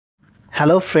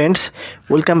Hello friends,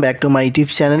 welcome back to my YouTube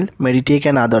channel মেডি take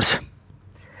and others.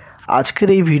 আজকের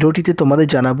এই ভিডিওটিতে তোমাদের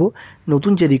জানাবো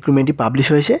নতুন যে রিক্রুটমেন্টটি পাবলিশ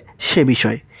হয়েছে সে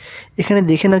বিষয়ে। এখানে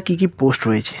দেখে নাও কী কী পোস্ট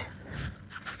রয়েছে।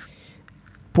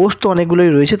 পোস্ট তো অনেকগুলোই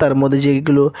রয়েছে, তার মধ্যে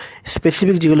যেগুলো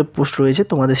স্পেসিফিক যেগুলো পোস্ট রয়েছে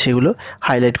তোমাদের সেগুলো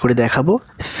হাইলাইট করে দেখাবো।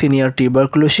 Senior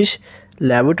tuberculosis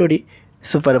laboratory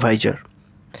supervisor.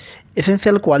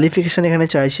 Essential qualification এখানে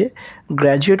চাইছে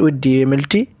গ্র্যাজুয়েট উইথ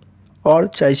Dmlt और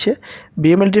চাইছে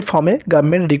Bmlt from a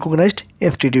government recognised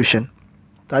institution.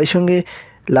 তারই সঙ্গে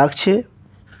লাগছে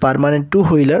permanent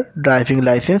 2-wheeler driving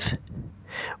licence,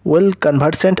 well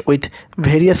conversant with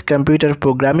various computer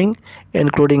programming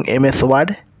including MS word,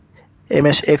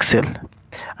 MS Excel.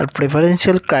 R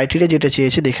preferential criteria যেটা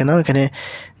চেয়েছে দেখে নাও। এখানে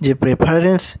যে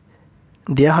প্রেফারেন্স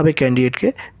দেওয়া হবে ক্যান্ডিডেটকে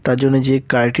তার জন্য যে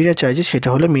ক্রাইটেরিয়া চাইছে সেটা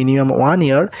হলো minimum 1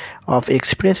 year of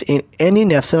experience in any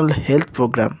national health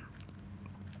programme.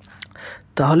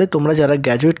 তাহলে তোমরা যারা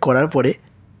গ্র্যাজুয়েট করার পরে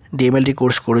Dmlt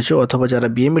কোর্স করেছো অথবা যারা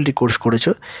Bmlt কোর্স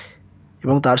করেছো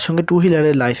এবং তার সঙ্গে 2-wheeler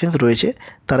লাইসেন্স রয়েছে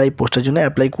তারা এই পোস্টের জন্য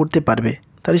অ্যাপ্লাই করতে পারবে।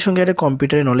 তারই সঙ্গে একটা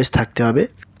কম্পিউটারের নলেজ থাকতে হবে।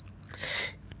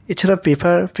 এছাড়া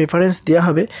প্রেফারেন্স দেওয়া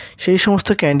হবে সেই সমস্ত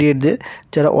ক্যান্ডিডেটদের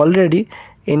যারা অলরেডি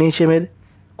NHM-এর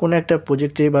কোনো একটা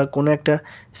প্রজেক্টে বা কোনো একটা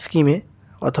স্কিমে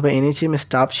অথবা NHM-এর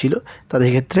স্টাফ ছিল, তাদের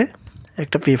ক্ষেত্রে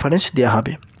একটা প্রেফারেন্স দেওয়া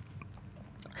হবে।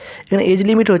 এখানে এজ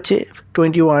লিমিট হচ্ছে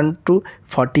 21 to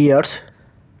 40 ইয়ার্স,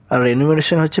 আর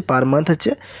রেনুমারেশন হচ্ছে পার মান্থ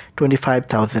হচ্ছে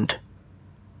 25,000।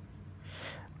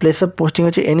 প্লেস অফ পোস্টিং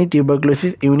হচ্ছে any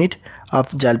tuberculosis unit of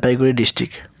Jalpaiguri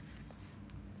district.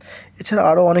 এছাড়া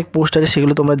আরও অনেক পোস্ট আছে,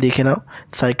 সেগুলো তোমরা দেখে নাও।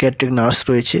 সাইকিয়াট্রিক নার্স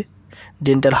রয়েছে,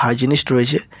 ডেন্টাল হাইজিনিস্ট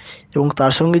রয়েছে এবং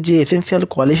তার সঙ্গে যে এসেনশিয়াল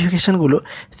কোয়ালিফিকেশানগুলো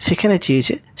সেখানে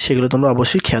চেয়েছে সেগুলো তোমরা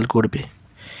অবশ্যই খেয়াল করবে।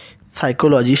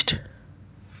 সাইকোলজিস্ট,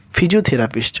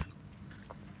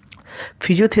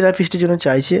 ফিজিওথেরাপিস্টের জন্য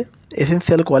চাইছে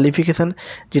এসেনশিয়াল কোয়ালিফিকেশান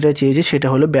যেটা চেয়েছে সেটা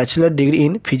হলো bachelor degree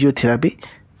in physiotherapy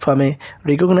from a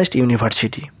recognised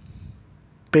university.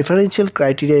 Preferential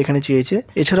criteria এখানে চেয়েছে।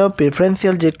 এছাড়াও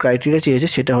প্রেফারেন্সিয়াল যে ক্রাইটেরিয়া চেয়েছে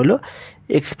সেটা হলো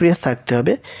এক্সপিরিয়েন্স থাকতে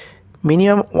হবে,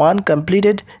 minimum 1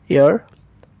 completed year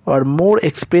or more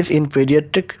experience in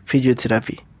paediatric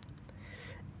physiotherapy.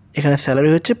 এখানে স্যালারি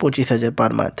হচ্ছে 25,000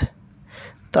 পার মান্থ।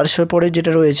 তার পরে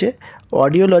যেটা রয়েছে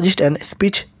অডিওলজিস্ট অ্যান্ড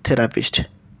স্পিচ থেরাপিস্ট।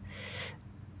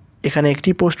 এখানে একটি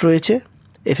পোস্ট রয়েছে।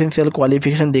 এসেনশিয়াল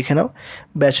কোয়ালিফিকেশান দেখে নাও,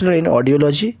 bachelor in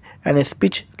audiology and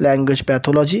speech language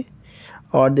pathology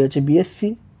আর হচ্ছে BSc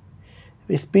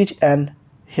speech and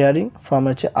hearing from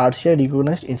হচ্ছে RCI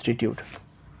রিকগনাইজড ইনস্টিটিউট।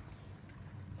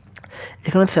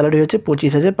 এখানে স্যালারি হচ্ছে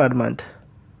 25,000 পার মান্থ।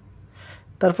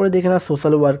 তারপরে দেখে নাও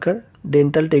social worker,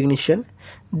 dental technician,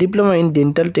 diploma in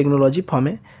dental technology from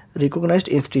a recognised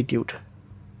institute.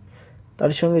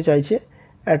 তার সঙ্গে চাইছে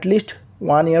at least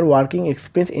 1 year working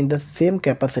experience in the same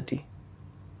capacity.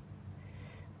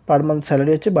 Per month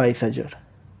salary হচ্ছে 22,000।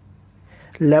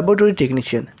 Laboratory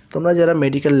technician, তোমরা যারা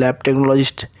মেডিকেল ল্যাব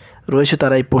টেকনোলজিস্ট রয়েছে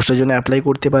তারা এই পোস্টের জন্য অ্যাপ্লাই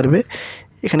করতে পারবে।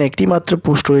 এখানে একটি মাত্র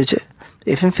পোস্ট রয়েছে।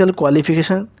 এসেনশিয়াল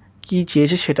কোয়ালিফিকেশান কী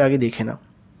চেয়েছে সেটা আগে দেখে নাও।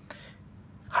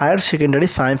 Higher secondary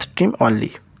science stream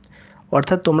only,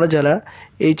 অর্থাৎ তোমরা যারা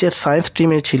HS সায়েন্স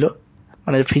স্ট্রিমে ছিল,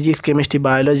 মানে ফিজিক্স কেমিস্ট্রি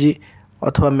বায়োলজি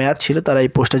অথবা ম্যাথ ছিল, তারা এই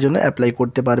পোস্টের জন্য অ্যাপ্লাই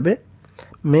করতে পারবে।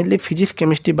 মেনলি ফিজিক্স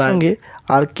কেমিস্ট্রি সঙ্গে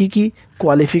আর কী কী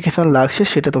কোয়ালিফিকেশান লাগছে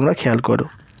সেটা তোমরা খেয়াল করো।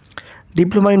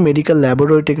 Diploma in medical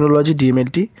laboratory technology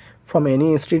DMLT from any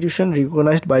institution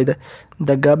recognised by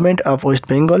the government of West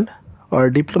Bengal or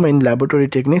diploma in laboratory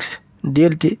techniques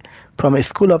DLT from a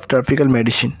school of tropical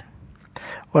medicine.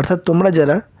 অর্থাৎ তোমরা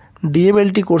যারা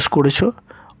DMLT course করেছো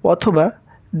অথবা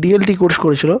DLT কোর্স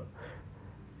করেছিল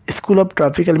school of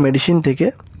tropical medicine থেকে,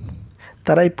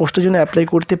 তারা এই পোস্টের জন্য অ্যাপ্লাই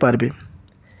করতে পারবে।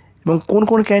 এবং কোন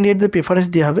কোন ক্যান্ডিডেটদের প্রেফারেন্স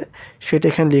দেওয়া হবে সেটা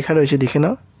এখানে লেখা রয়েছে, দেখে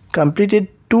নাও। Completed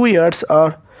 2 years R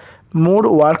more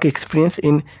work experience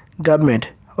in government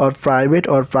or private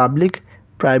or public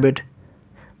private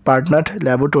partnered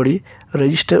laboratory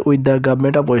register with the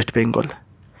government of West Bengal।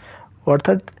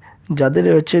 অর্থাৎ যাদের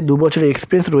হচ্ছে 2 বছরের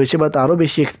এক্সপিরিয়েন্স রয়েছে বা তারও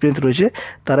বেশি এক্সপিরিয়েন্স রয়েছে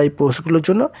তারা এই পোস্টগুলোর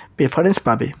জন্য প্রেফারেন্স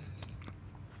পাবে।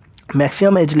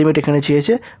 ম্যাক্সিমাম এজ লিমিট এখানে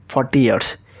চেয়েছে 40 ইয়ার্স।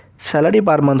 স্যালারি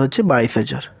পার মান্থ হচ্ছে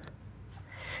 22,000।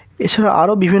 এছাড়া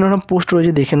আরও বিভিন্ন রকম পোস্ট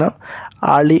রয়েছে, দেখে নাও।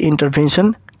 আর্লি ইন্টারভেনশন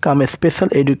কাম special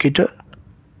educator,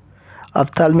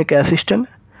 ophthalmic assistant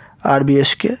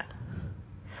RBSK,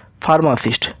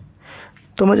 pharmacist.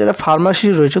 তোমরা যারা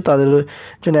ফার্মাসিস্ট রয়েছে তাদের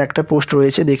জন্য একটা পোস্ট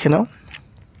রয়েছে, দেখে নাও।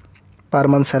 পার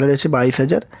মান্থ স্যালারি হচ্ছে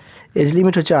 22,000। এজ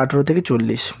লিমিট হচ্ছে 18 থেকে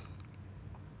 40।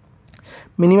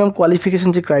 মিনিমাম কোয়ালিফিকেশান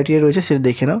যে ক্রাইটেরিয়া রয়েছে সেটা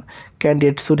দেখে নাও।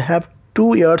 Candidate should have 2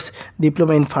 years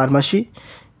diploma in pharmacy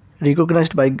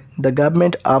recognised by the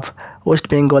government of West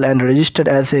Bengal and registered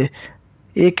as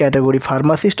A category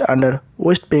pharmacist under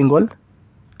West Bengal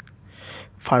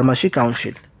pharmacy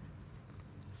council.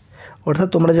 অর্থাৎ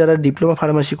তোমরা যারা ডিপ্লোমা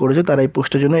ফার্মাসি করেছো তারা এই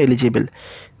পোস্টের জন্য এলিজিবল।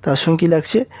 তার সঙ্গে কী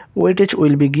লাগছে, weightage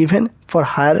will be given for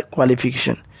higher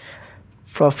qualification,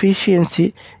 proficiency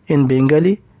in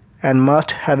Bengali and must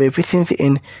have efficiency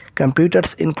in computers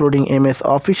including MS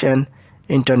office and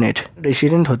internet.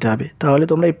 Resident হতে হবে, তাহলে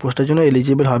তোমরা এই পোস্টের জন্য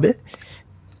এলিজিবল হবে।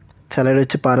 স্যালারি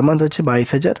হচ্ছে পার মান্থ হচ্ছে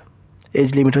 22,000, এজ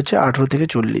লিমিট হচ্ছে 18 থেকে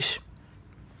 40।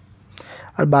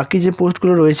 আর বাকি যে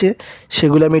পোস্টগুলো রয়েছে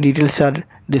সেগুলো আমি ডিটেলস আর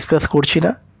ডিসকাস করছি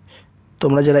না।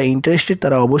 তোমরা যারা ইন্টারেস্টেড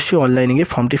তারা অবশ্যই অনলাইনে গিয়ে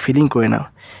ফর্মটি ফিলিং করে নাও।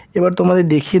 এবার তোমাদের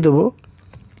দেখিয়ে দেবো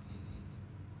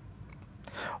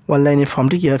অনলাইনে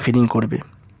ফর্মটি কীভাবে ফিলিং করবে।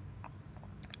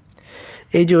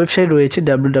 এই যে ওয়েবসাইট রয়েছে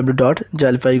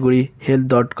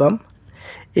www.jalpaigurihealth.com,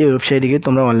 এই ওয়েবসাইটে গিয়ে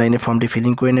তোমরা অনলাইনে ফর্মটি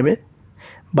ফিলিং করে নেবে।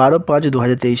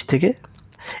 12/5/2023 থেকে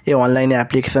এই অনলাইনে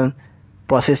অ্যাপ্লিকেশান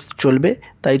প্রসেস চলবে,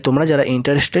 তাই তোমরা যারা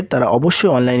ইন্টারেস্টেড তারা অবশ্যই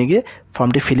অনলাইনে গিয়ে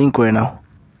ফর্মটি ফিলিং করে নাও।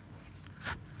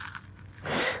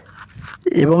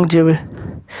 এবং যে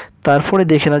তারপরে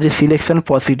দেখে নাও যে সিলেকশন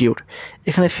প্রসিডিউর,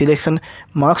 এখানে সিলেকশন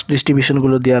মার্কস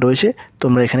ডিস্ট্রিবিউশনগুলো দেওয়া রয়েছে,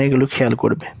 তোমরা এখানে এগুলো খেয়াল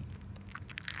করবে।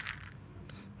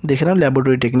 দেখে নাও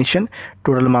ল্যাবরেটরি টেকনিশিয়ান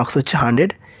টোটাল মার্কস হচ্ছে 100,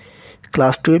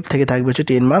 ক্লাস 12 থেকে থাকবে হচ্ছে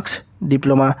 10 মার্কস,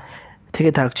 ডিপ্লোমা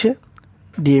থেকে থাকছে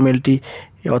DMLT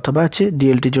অথবা হচ্ছে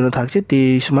DLTর জন্য থাকছে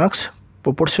 30 marks,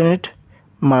 proportionate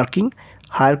marking,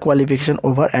 higher qualification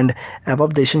over and above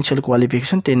the essential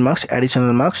qualification 10 marks,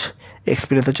 additional marks,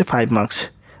 experience হচ্ছে 5 মার্কস,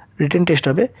 রিটেন টেস্ট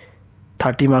হবে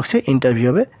 30 মার্কসে, ইন্টারভিউ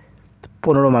হবে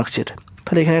 15 মার্কসের।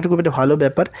 তাহলে এখানে একটা খুব একটা ভালো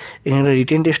ব্যাপার, এখানে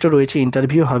রিটেন টেস্টও রয়েছে,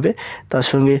 ইন্টারভিউ হবে, তার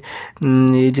সঙ্গে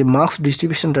এই যে মার্কস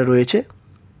ডিস্ট্রিবিউশনটা রয়েছে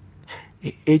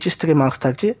HS থেকে মার্কস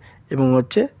থাকছে এবং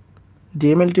হচ্ছে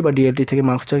DMLT বা DLT থেকে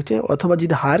মার্কস থাকছে, অথবা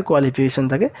যদি হায়ার কোয়ালিফিকেশান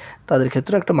থাকে তাদের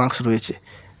ক্ষেত্রে একটা মার্কস রয়েছে।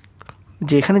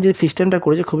 যে এখানে যে সিস্টেমটা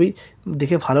করেছে খুবই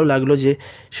দেখে ভালো লাগলো, যে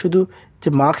শুধু যে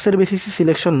মার্কসের বেসিসে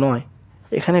সিলেকশন নয়,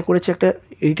 এখানে করেছে একটা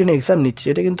রিটেন এক্সাম নিচ্ছে,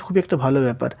 এটা কিন্তু খুবই একটা ভালো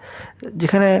ব্যাপার।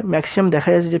 যেখানে ম্যাক্সিমাম দেখা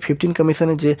যাচ্ছে যে 15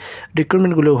 কমিশনের যে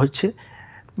রিক্রুটমেন্টগুলো হচ্ছে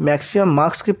ম্যাক্সিমাম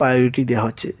মার্কসকে প্রায়োরিটি দেওয়া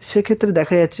হচ্ছে, সেক্ষেত্রে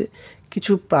দেখা যাচ্ছে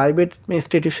কিছু প্রাইভেট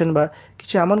ইনস্টিটিউশন বা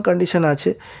কিছু এমন কন্ডিশন আছে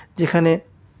যেখানে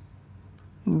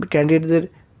ক্যান্ডিডেটদের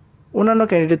অন্যান্য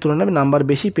ক্যান্ডিডেটের তুলনায় নাম্বার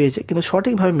বেশি পেয়েছে, কিন্তু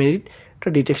সঠিকভাবে মেরিটটা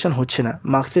ডিটেকশন হচ্ছে না,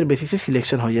 মার্কসের বেসিসে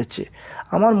সিলেকশন হয়ে যাচ্ছে।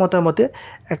 আমার মতামতে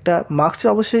একটা মার্কসে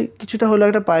অবশ্যই কিছুটা হলেও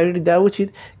একটা প্রায়োরিটি দেওয়া উচিত,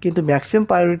 কিন্তু ম্যাক্সিমাম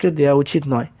প্রায়োরিটি দেওয়া উচিত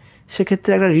নয়। সেক্ষেত্রে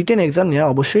একটা রিটেন এক্সাম নেওয়া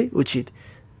অবশ্যই উচিত,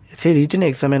 সেই রিটেন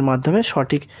এক্সামের মাধ্যমে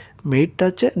সঠিক মেরিটটা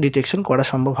হচ্ছে ডিটেকশন করা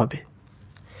সম্ভব হবে।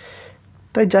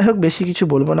 তাই যাই হোক, বেশি কিছু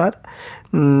বলবো না আর।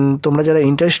 তোমরা যারা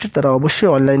ইন্টারেস্টেড তারা অবশ্যই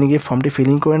অনলাইনে গিয়ে ফর্মটি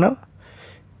ফিলিং করে নাও।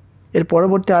 এর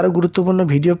পরবর্তী আরও গুরুত্বপূর্ণ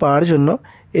ভিডিও পাওয়ার জন্য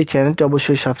এই চ্যানেলটি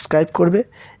অবশ্যই সাবস্ক্রাইব করবে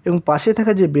এবং পাশে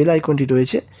থাকা যে বেল আইকনটি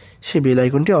রয়েছে সেই বেল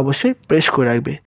আইকনটি অবশ্যই প্রেস করে রাখবে।